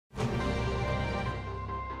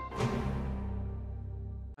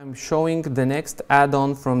I'm showing the next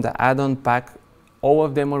add-on from the add-on pack. All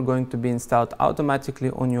of them are going to be installed automatically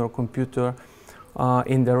on your computer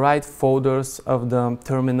in the right folders of the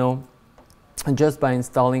terminal, just by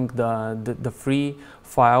installing the free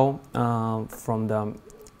file from the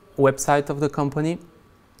website of the company.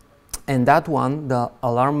 And that one, the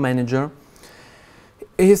Alarm Manager,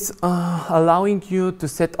 is allowing you to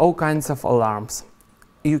set all kinds of alarms.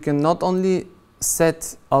 You can not only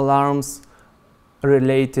set alarms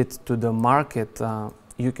related to the market,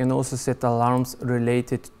 you can also set alarms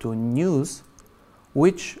related to news,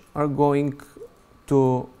 which are going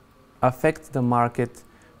to affect the market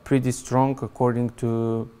pretty strong according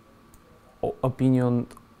to opinion,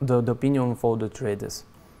 the opinion of all the traders.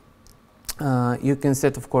 You can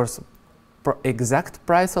set, of course, exact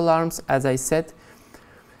price alarms, as I said,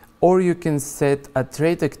 or you can set a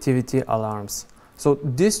trade activity alarms. So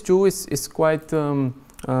this tool is quite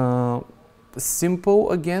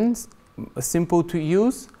simple, again, simple to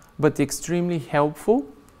use, but extremely helpful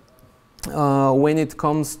when it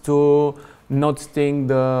comes to not staying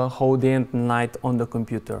the whole day and night on the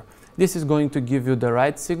computer. This is going to give you the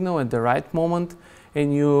right signal at the right moment,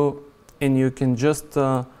 and you can just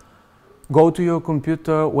go to your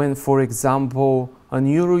computer when, for example, an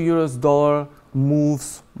euro-US dollar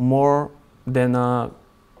moves more than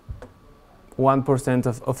 1%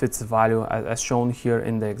 of its value, as shown here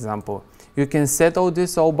in the example. You can set all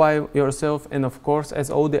this all by yourself, and of course, as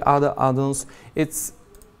all the other add-ons, it's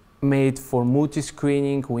made for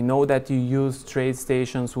multi-screening. We know that you use trade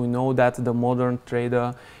stations. We know that the modern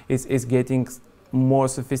trader is getting more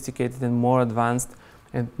sophisticated and more advanced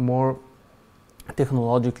and more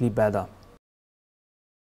technologically better.